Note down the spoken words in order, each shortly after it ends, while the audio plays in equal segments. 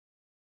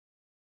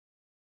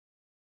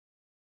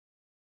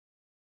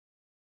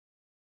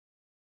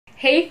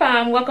Hey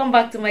fam, welcome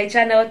back to my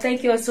channel.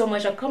 Thank you all so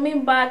much for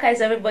coming back.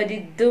 How's everybody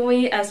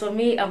doing? As for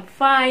me, I'm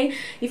fine.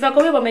 If you're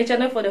coming by my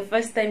channel for the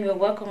first time, you're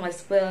welcome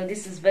as well.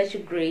 This is Virtue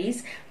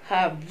Grace.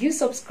 Have you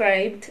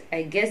subscribed?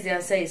 I guess the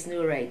answer is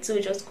no, right? So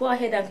just go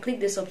ahead and click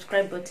the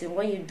subscribe button.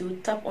 When you do,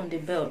 tap on the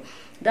bell.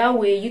 That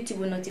way YouTube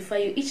will notify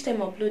you each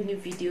time I upload new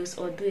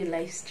videos or do a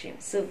live stream.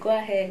 So go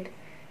ahead.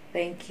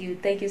 Thank you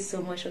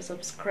so much for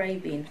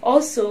subscribing.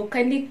 Also,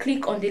 kindly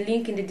click on the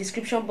link in the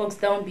description box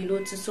down below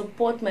to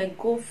support my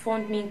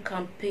GoFundMe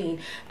campaign.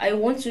 I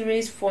want to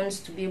raise funds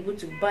to be able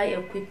to buy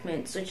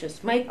equipment such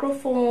as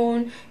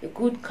microphone, a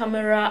good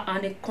camera,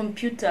 and a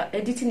computer.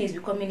 Editing is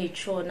becoming a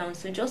chore now,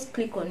 so just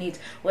click on it.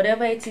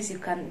 Whatever it is you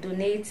can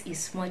donate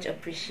is much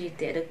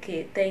appreciated.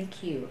 Okay,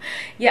 thank you.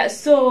 Yeah,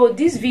 so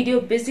this video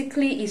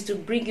basically is to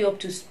bring you up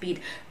to speed.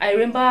 I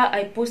remember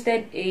I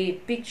posted a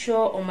picture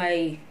on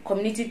my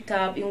community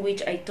tab in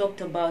which I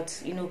talked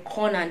about,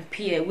 corn and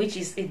pear, which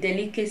is a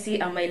delicacy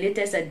and my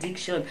latest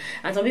addiction.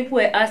 And some people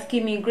were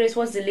asking me, Grace,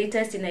 what's the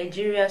latest in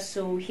Nigeria?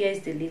 So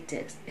here's the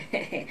latest.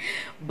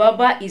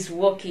 Baba is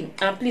working.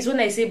 And please, when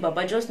I say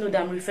Baba, just know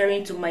that I'm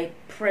referring to my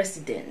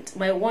president,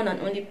 my one and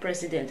only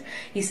president,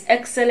 His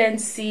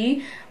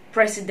Excellency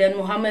President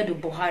Muhammadu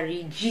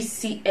Buhari,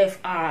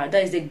 GCFR,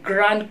 that is the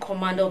Grand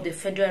Commander of the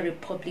Federal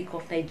Republic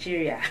of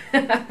Nigeria.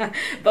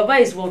 Baba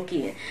is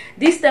working.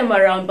 This time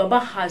around, Baba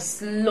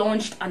has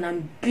launched an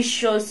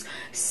ambitious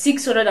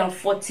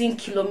 614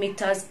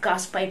 kilometers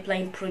gas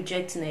pipeline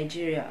project in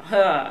Nigeria.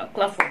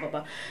 Clap for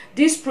Baba.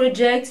 This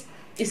project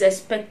is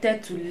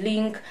expected to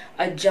link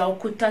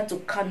Ajaokuta to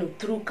Kano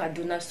through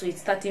Kaduna. So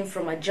it's starting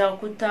from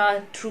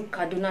Ajaokuta through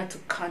Kaduna to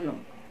Kano.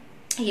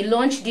 He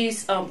launched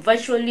this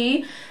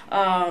virtually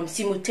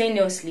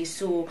simultaneously.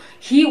 So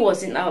he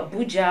was in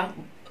Abuja.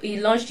 He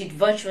launched it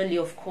virtually,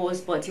 of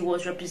course, but he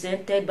was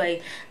represented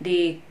by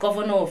the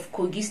governor of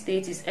Kogi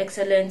State, His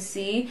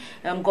Excellency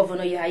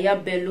Governor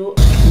Yahaya Bello.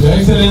 Your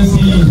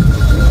Excellency,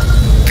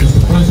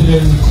 Mr.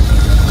 President,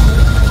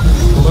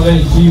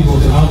 Commander-in-Chief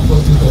of the Armed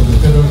Forces of the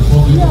Federal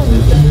Republic of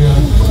Nigeria,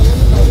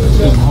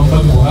 President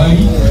Muhammadu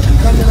Buhari,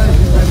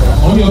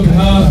 on your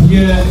behalf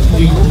here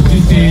in Kogi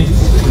State,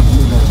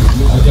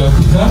 I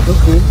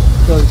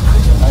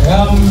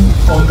am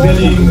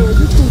unveiling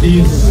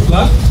this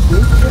flag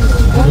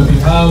on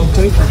behalf of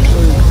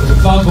the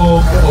flag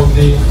of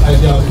the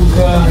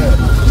Ajaokuta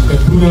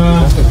Kaduna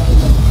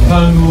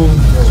Kano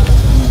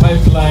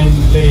pipeline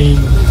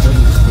laying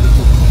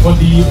for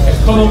the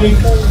economic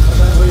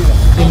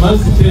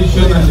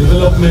emancipation and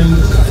development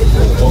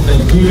of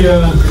Nigeria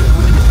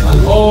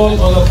and all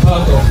other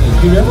parts of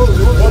Nigeria,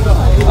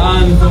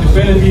 and for the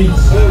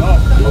benefits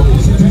of the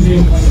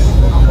citizens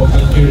of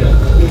Nigeria.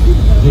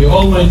 The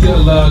Almighty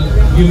Allah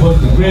give us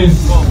the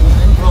grace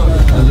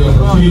and the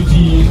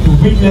opportunity to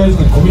witness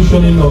the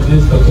commissioning of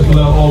this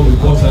particular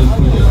all-important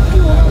project.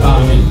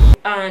 Amen.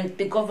 And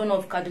the governor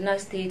of Kaduna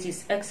State,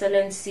 His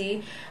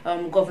Excellency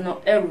Governor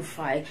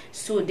El-Rufai.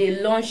 So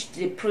they launched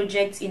the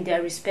project in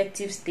their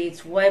respective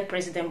states while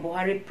President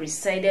Buhari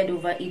presided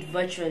over it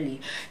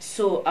virtually.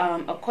 So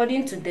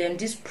according to them,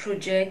 this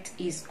project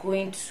is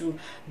going to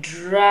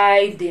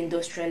drive the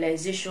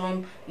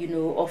industrialization,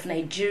 of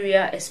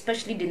Nigeria,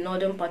 especially the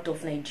northern part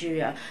of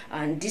Nigeria.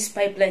 And these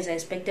pipelines are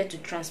expected to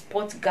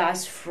transport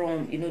gas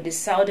from, the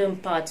southern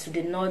part to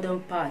the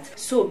northern part.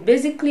 So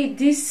basically,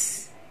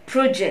 this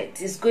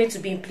project is going to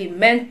be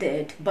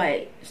implemented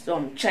by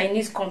some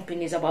Chinese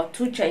companies, about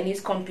 2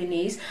 Chinese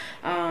companies.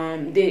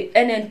 The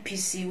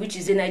NNPC, which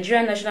is the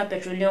Nigerian National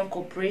Petroleum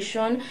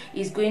Corporation,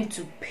 is going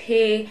to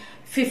pay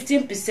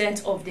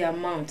 15% of the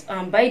amount.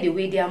 And by the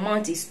way, the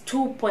amount is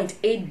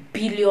 $2.8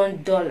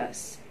 billion.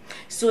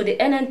 So the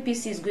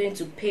NNPC is going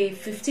to pay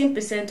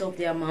 15% of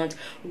the amount,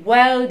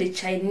 while the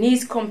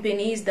Chinese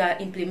companies that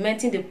are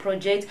implementing the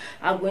project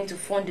are going to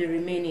fund the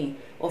remaining,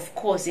 of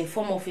course, in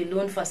form of a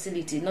loan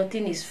facility.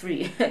 Nothing is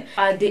free.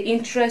 At the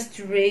interest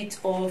rate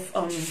of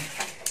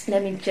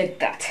let me check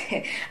that.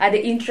 At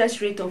the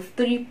interest rate of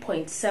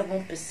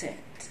 3.7%.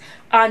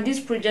 And this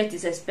project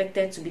is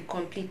expected to be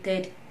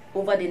completed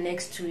over the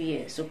next 2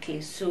 years.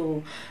 Okay,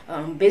 so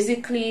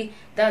basically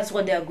that's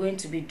what they are going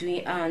to be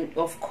doing. And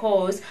of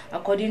course,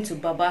 according to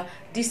Baba,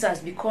 this has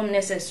become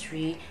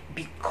necessary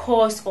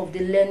because of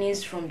the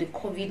learnings from the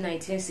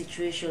COVID-19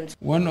 situation.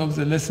 One of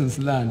the lessons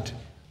learned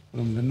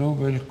from the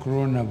novel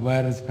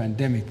coronavirus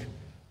pandemic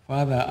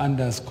further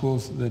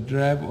underscores the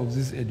drive of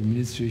this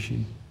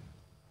administration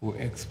for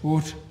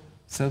export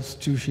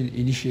substitution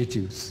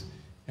initiatives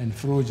and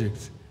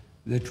projects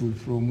that will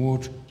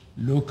promote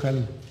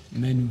local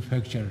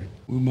manufacturing.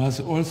 We must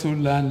also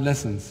learn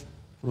lessons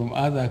from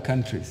other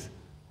countries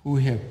who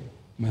have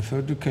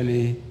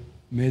methodically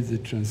made the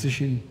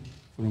transition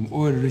from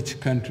oil-rich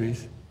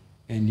countries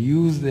and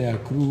use their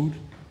crude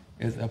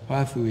as a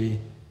pathway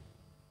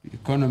to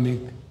economic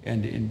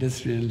and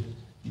industrial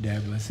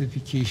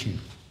diversification.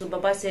 So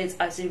Baba says,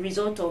 as a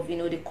result of the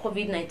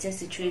COVID-19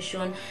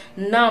 situation,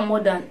 now more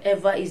than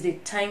ever is the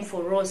time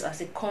for us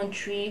as a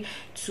country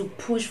to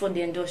push for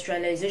the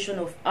industrialization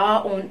of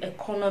our own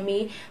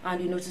economy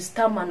and to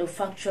start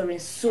manufacturing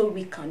so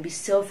we can be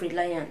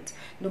self-reliant.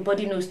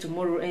 Nobody knows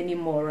tomorrow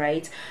anymore,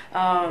 right?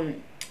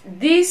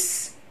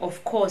 This,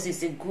 of course,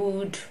 is a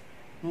good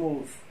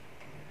move.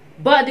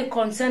 But the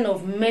concern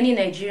of many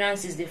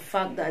Nigerians is the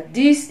fact that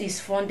this is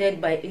funded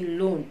by a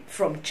loan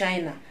from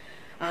China,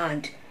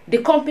 and the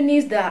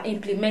companies that are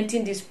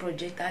implementing this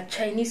project are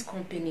Chinese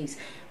companies,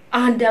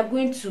 and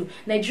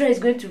Nigeria is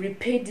going to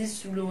repay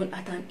this loan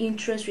at an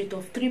interest rate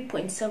of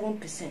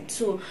 3.7%.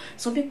 So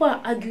some people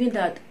are arguing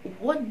that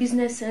what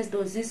business sense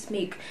does this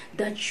make,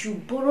 that you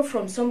borrow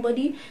from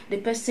somebody, the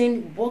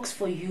person works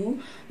for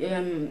you,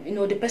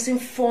 the person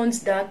funds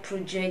that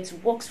project,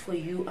 works for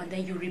you, and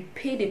then you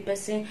repay the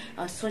person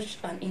at such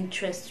an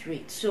interest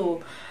rate.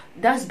 So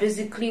that's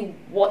basically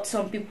what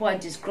some people are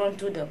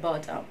disgruntled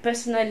about.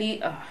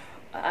 Personally,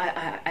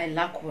 I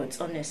lack words,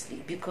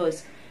 honestly,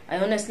 because I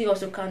honestly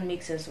also can't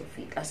make sense of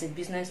it as a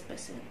business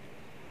person.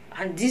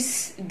 And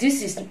this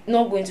is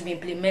not going to be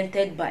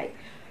implemented by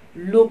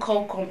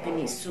local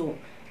companies. So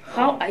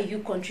how are you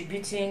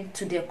contributing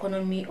to the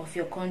economy of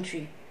your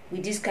country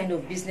with this kind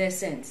of business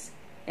sense?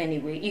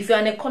 Anyway, if you're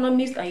an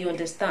economist and you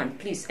understand,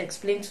 please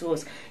explain to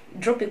us.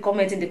 Drop a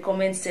comment in the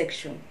comment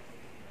section.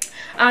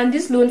 And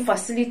this loan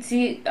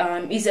facility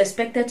is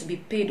expected to be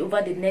paid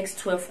over the next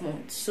 12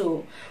 months.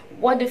 So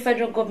what the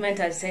federal government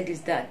has said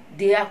is that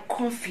they are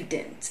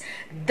confident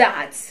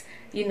that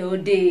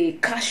the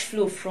cash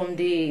flow from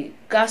the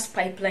gas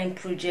pipeline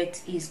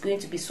project is going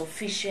to be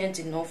sufficient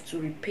enough to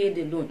repay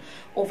the loan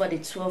over the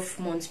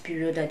 12-month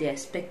period that they are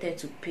expected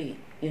to pay.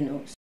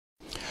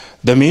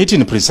 The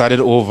meeting, presided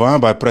over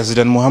by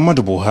President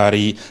Muhammadu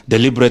Buhari,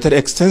 deliberated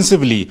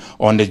extensively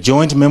on the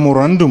joint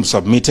memorandum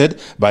submitted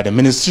by the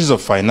Ministries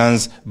of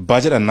Finance,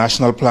 Budget and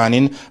National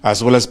Planning,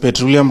 as well as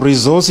Petroleum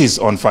Resources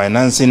on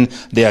financing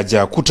the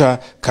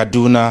Ajaokuta,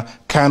 Kaduna,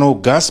 Kano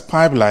gas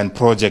pipeline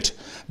project.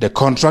 The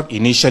contract,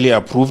 initially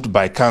approved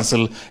by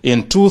Council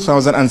in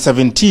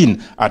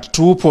 2017 at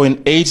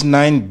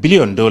 $2.89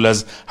 billion,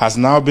 has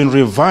now been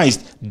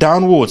revised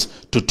downwards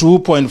to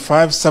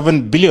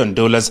 $2.57 billion,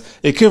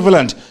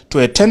 equivalent to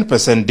a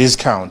 10%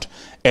 discount.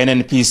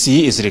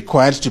 NNPC is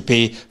required to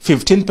pay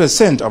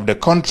 15% of the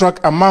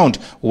contract amount,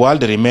 while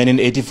the remaining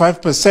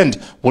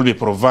 85% will be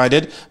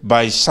provided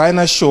by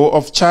China Shore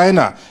of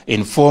China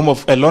in form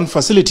of a loan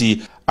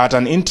facility at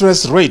an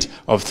interest rate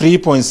of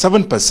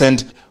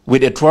 3.7%,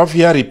 with a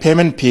 12-year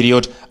repayment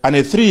period and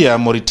a 3-year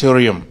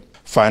moratorium.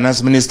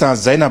 Finance Minister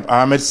Zainab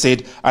Ahmed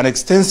said an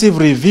extensive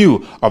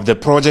review of the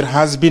project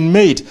has been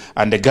made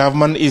and the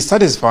government is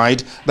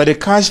satisfied that the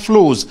cash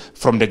flows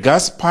from the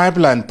gas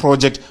pipeline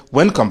project,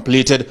 when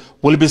completed,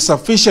 will be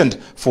sufficient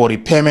for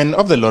repayment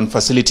of the loan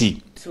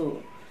facility.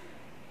 So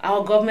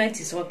our government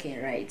is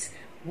working, right?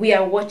 We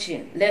are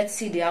watching. Let's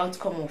see the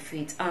outcome of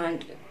it.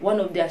 And one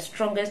of their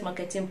strongest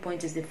marketing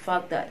points is the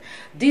fact that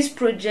this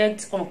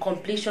project on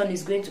completion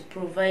is going to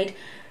provide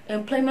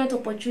employment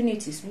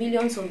opportunities,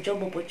 millions of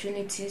job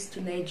opportunities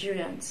to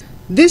Nigerians.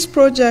 This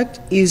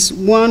project is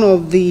one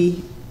of the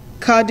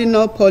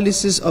cardinal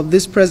policies of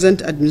this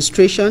present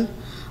administration,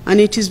 and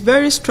it is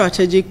very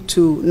strategic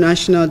to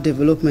national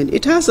development.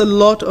 It has a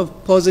lot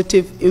of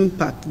positive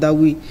impact that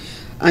we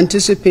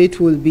anticipate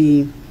will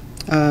be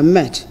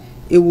met.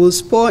 It will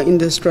spur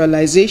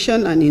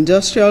industrialization and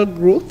industrial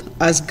growth,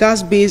 as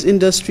gas-based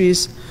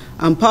industries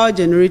and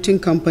power-generating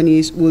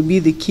companies will be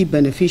the key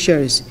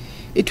beneficiaries.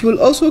 It will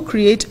also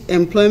create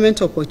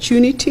employment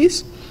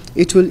opportunities.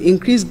 It will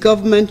increase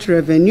government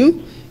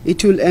revenue.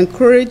 It will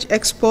encourage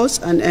exports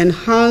and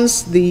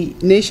enhance the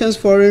nation's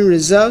foreign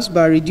reserves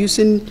by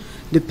reducing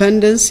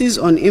dependencies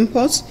on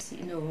imports.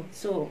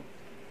 So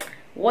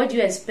what do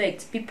you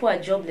expect? People are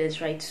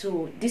jobless, right?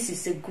 So this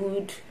is a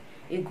good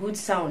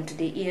sound to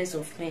the ears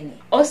of many.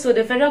 Also,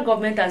 the federal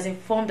government has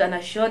informed and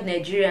assured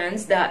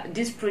Nigerians that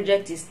this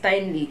project is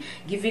timely,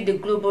 given the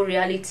global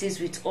realities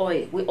with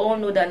oil. We all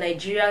know that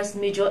Nigeria's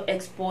major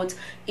export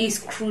is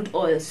crude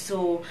oil,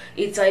 so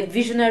it's a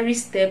visionary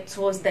step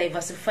towards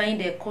diversifying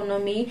the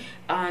economy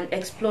and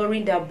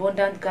exploring the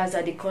abundant gas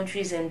that the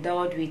country is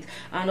endowed with,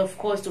 and of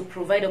course to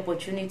provide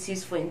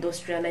opportunities for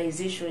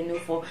industrialization,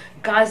 for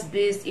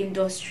gas-based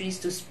industries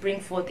to spring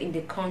forth in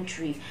the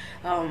country.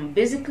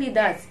 Basically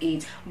that's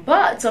it.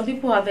 But some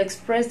people have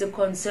expressed the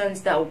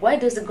concerns that why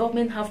does the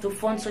government have to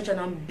fund such an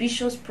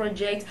ambitious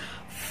project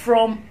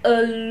from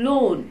a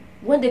loan,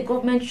 when the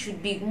government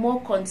should be more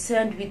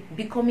concerned with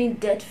becoming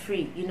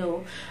debt-free,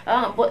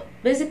 But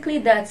basically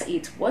that's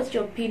it. What's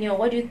your opinion?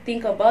 What do you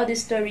think about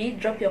this story?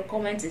 Drop your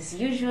comments as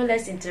usual.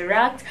 Let's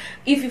interact.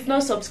 If you've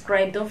not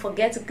subscribed, don't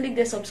forget to click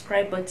the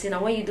subscribe button,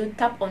 and when you do,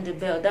 tap on the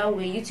bell. That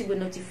way YouTube will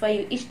notify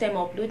you each time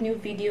I upload new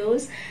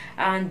videos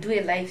and do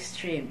a live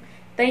stream.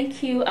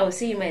 Thank you. I will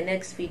see you in my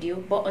next video.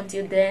 But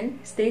until then,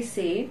 stay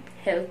safe,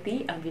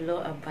 healthy, and be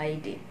law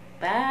abiding.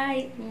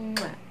 Bye.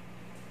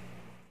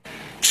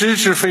 支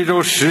持非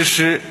洲实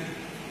施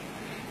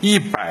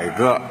100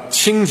个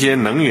清洁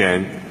能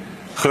源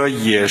和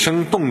野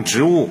生动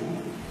植物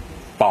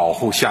保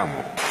护项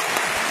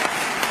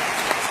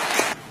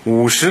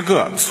目，50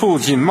个促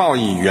进贸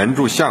易援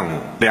助项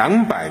目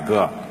，200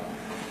个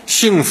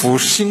幸福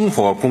生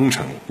活工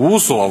程，5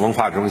所文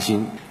化中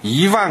心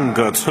，1万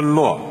个村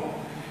落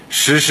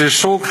实施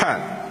收看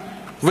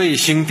卫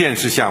星电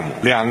视项目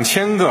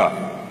，2000个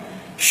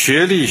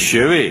学历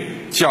学位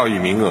教育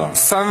名额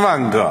，3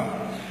万个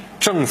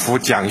政府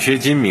奖学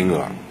金名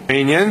额，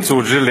每年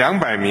组织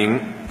200名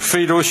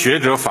非洲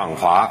学者访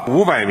华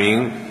，500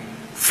名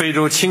非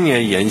洲青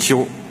年研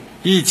修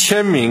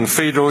，1000名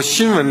非洲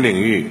新闻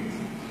领域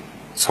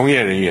从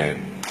业人员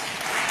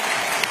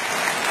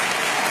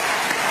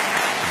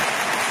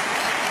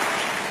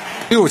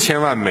，6000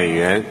万美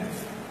元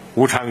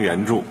无偿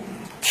援助，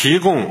提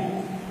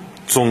供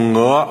总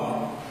额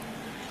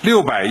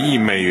600亿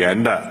美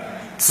元的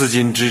资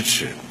金支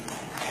持。